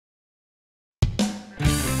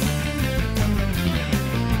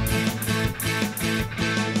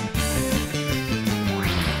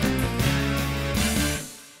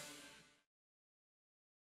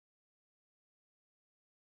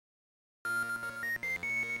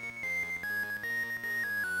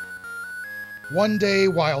One day,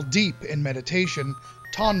 while deep in meditation,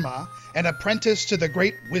 Tonma, an apprentice to the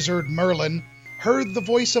great wizard Merlin, heard the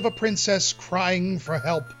voice of a princess crying for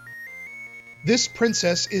help. This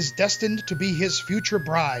princess is destined to be his future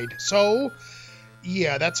bride, so,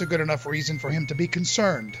 yeah, that's a good enough reason for him to be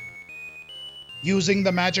concerned. Using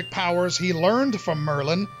the magic powers he learned from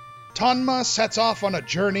Merlin, Tonma sets off on a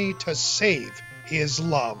journey to save his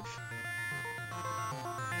love.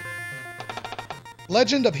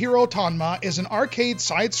 Legend of Hero Tonma is an arcade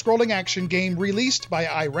side-scrolling action game released by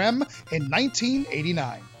IREM in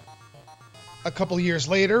 1989. A couple years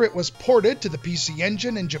later, it was ported to the PC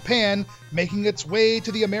Engine in Japan, making its way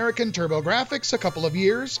to the American TurboGrafx a couple of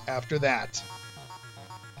years after that.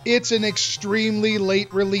 It's an extremely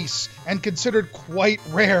late release and considered quite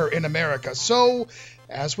rare in America, so,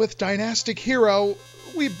 as with Dynastic Hero,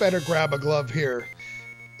 we better grab a glove here.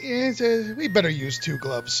 We better use 2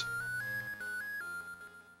 gloves.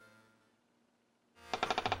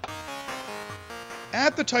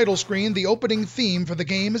 At the title screen, the opening theme for the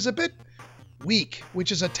game is a bit weak,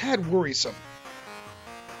 which is a tad worrisome.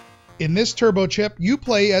 In this turbo chip, you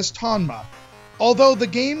play as Tonma, although the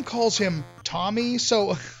game calls him Tommy,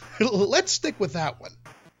 so let's stick with that one.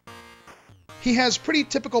 He has pretty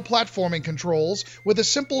typical platforming controls, with a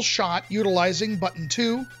simple shot utilizing button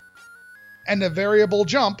 2, and a variable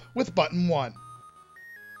jump with button 1.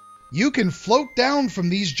 You can float down from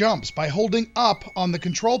these jumps by holding up on the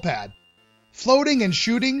control pad. Floating and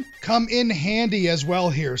shooting come in handy as well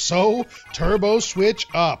here, so turbo switch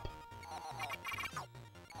up.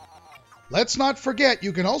 Let's not forget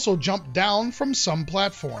you can also jump down from some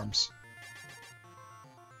platforms.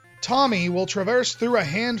 Tommy will traverse through a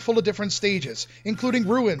handful of different stages, including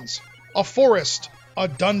ruins, a forest, a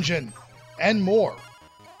dungeon, and more.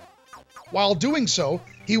 While doing so,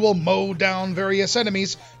 he will mow down various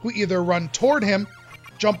enemies who either run toward him,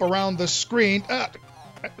 jump around the screen,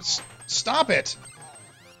 stop it!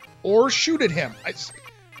 Or shoot at him.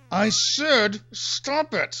 I said,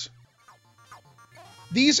 stop it!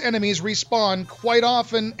 These enemies respawn quite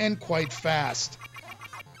often and quite fast.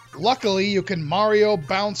 Luckily, you can Mario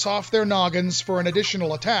bounce off their noggins for an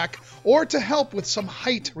additional attack, or to help with some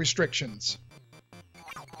height restrictions.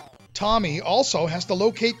 Tommy also has to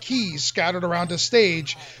locate keys scattered around a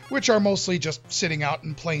stage, which are mostly just sitting out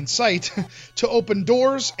in plain sight, to open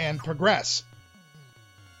doors and progress.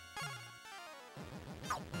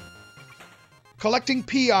 Collecting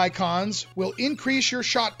P icons will increase your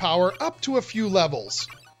shot power up to a few levels.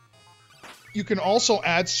 You can also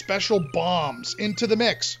add special bombs into the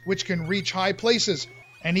mix, which can reach high places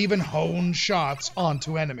and even hone shots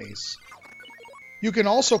onto enemies. You can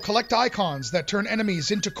also collect icons that turn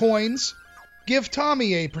enemies into coins, give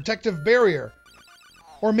Tommy a protective barrier,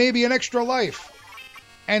 or maybe an extra life.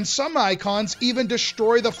 And some icons even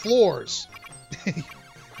destroy the floors.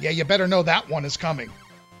 Yeah, you better know that one is coming.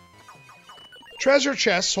 Treasure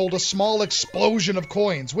chests hold a small explosion of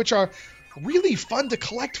coins, which are really fun to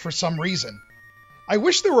collect for some reason. I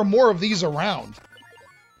wish there were more of these around.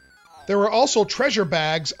 There are also treasure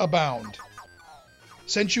bags abound.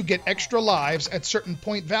 Since you get extra lives at certain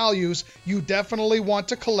point values, you definitely want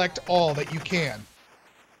to collect all that you can.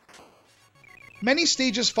 Many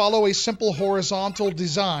stages follow a simple horizontal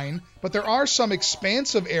design, but there are some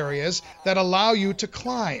expansive areas that allow you to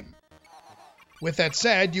climb. With that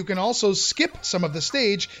said, you can also skip some of the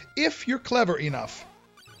stage if you're clever enough.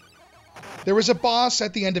 There is a boss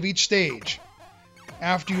at the end of each stage.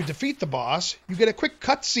 After you defeat the boss, you get a quick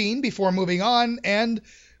cutscene before moving on, and,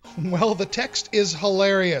 well, the text is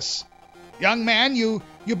hilarious. Young man, you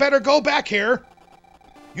better go back here.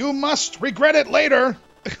 You must regret it later.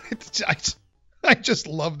 I just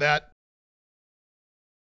love that.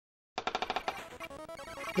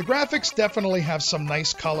 The graphics definitely have some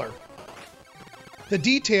nice color. The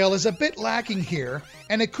detail is a bit lacking here,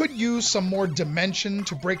 and it could use some more dimension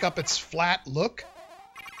to break up its flat look.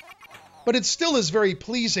 But it still is very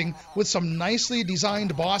pleasing with some nicely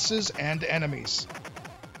designed bosses and enemies.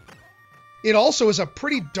 It also is a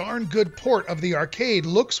pretty darn good port of the arcade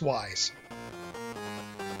looks-wise.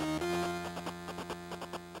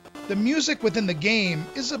 The music within the game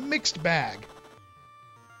is a mixed bag.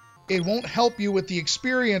 It won't help you with the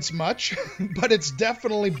experience much, but it's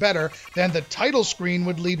definitely better than the title screen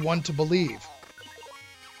would lead one to believe.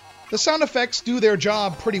 The sound effects do their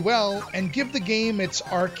job pretty well and give the game its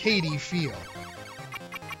arcadey feel.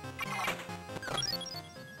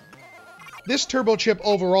 This turbo chip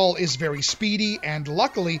overall is very speedy, and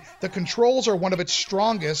luckily the controls are one of its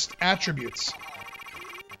strongest attributes.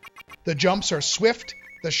 The jumps are swift,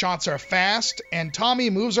 the shots are fast, and Tommy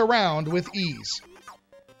moves around with ease.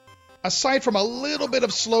 Aside from a little bit of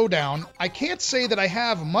slowdown, I can't say that I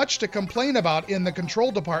have much to complain about in the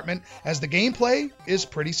control department, as the gameplay is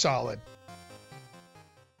pretty solid.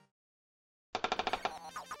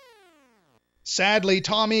 Sadly,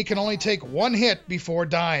 Tommy can only take one hit before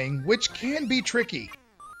dying, which can be tricky.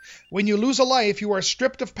 When you lose a life, you are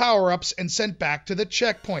stripped of power-ups and sent back to the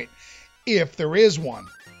checkpoint, if there is one.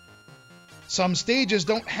 Some stages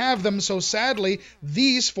don't have them, so sadly,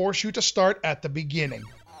 these force you to start at the beginning.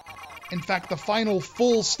 In fact, the final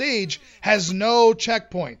full stage has no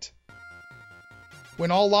checkpoint.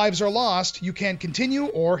 When all lives are lost, you can continue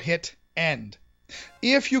or hit end.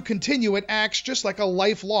 If you continue, it acts just like a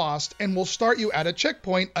life lost and will start you at a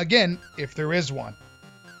checkpoint again if there is one.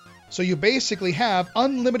 So you basically have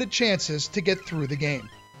unlimited chances to get through the game.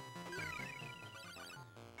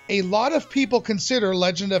 A lot of people consider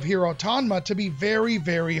Legend of Hero Tonma to be very,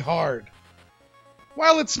 very hard.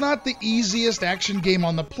 While it's not the easiest action game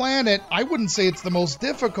on the planet, I wouldn't say it's the most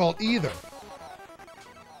difficult either.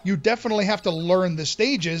 You definitely have to learn the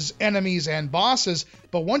stages, enemies, and bosses,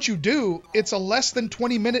 but once you do, it's a less than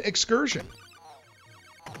 20-minute excursion.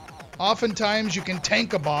 Oftentimes, you can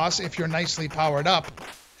tank a boss if you're nicely powered up.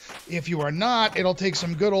 If you are not, it'll take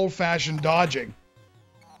some good old-fashioned dodging.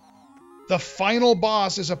 The final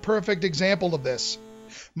boss is a perfect example of this.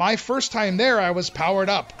 My first time there, I was powered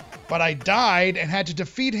up, but I died and had to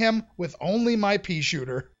defeat him with only my pea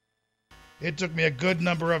shooter. It took me a good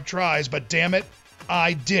number of tries, but damn it,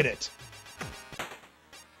 I did it.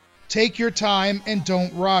 Take your time and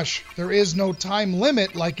don't rush. There is no time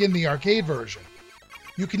limit like in the arcade version.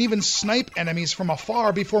 You can even snipe enemies from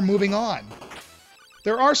afar before moving on.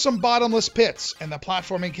 There are some bottomless pits, and the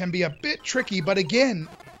platforming can be a bit tricky, but again,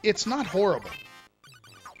 it's not horrible.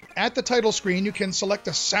 At the title screen, you can select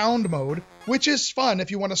a sound mode, which is fun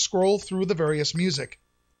if you want to scroll through the various music.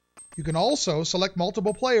 You can also select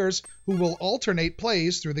multiple players who will alternate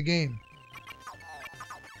plays through the game.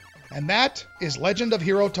 And that is Legend of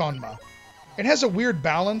Hero Tonma. It has a weird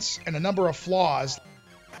balance and a number of flaws,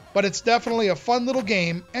 but it's definitely a fun little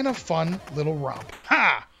game and a fun little romp.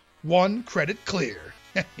 Ha! 1 credit clear.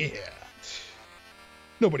 Yeah.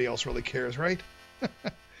 Nobody else really cares, right?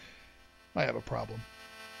 I have a problem.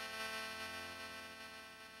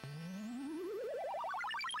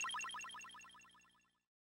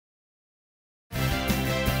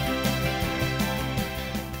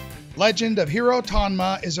 Legend of Hero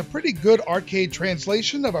Tonma is a pretty good arcade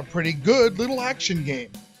translation of a pretty good little action game.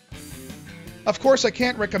 Of course, I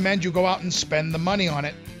can't recommend you go out and spend the money on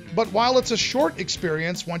it, but while it's a short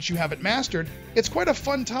experience once you have it mastered, it's quite a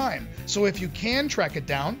fun time, so if you can track it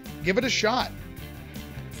down, give it a shot.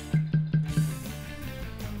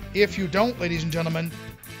 If you don't, ladies and gentlemen,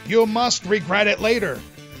 you must regret it later.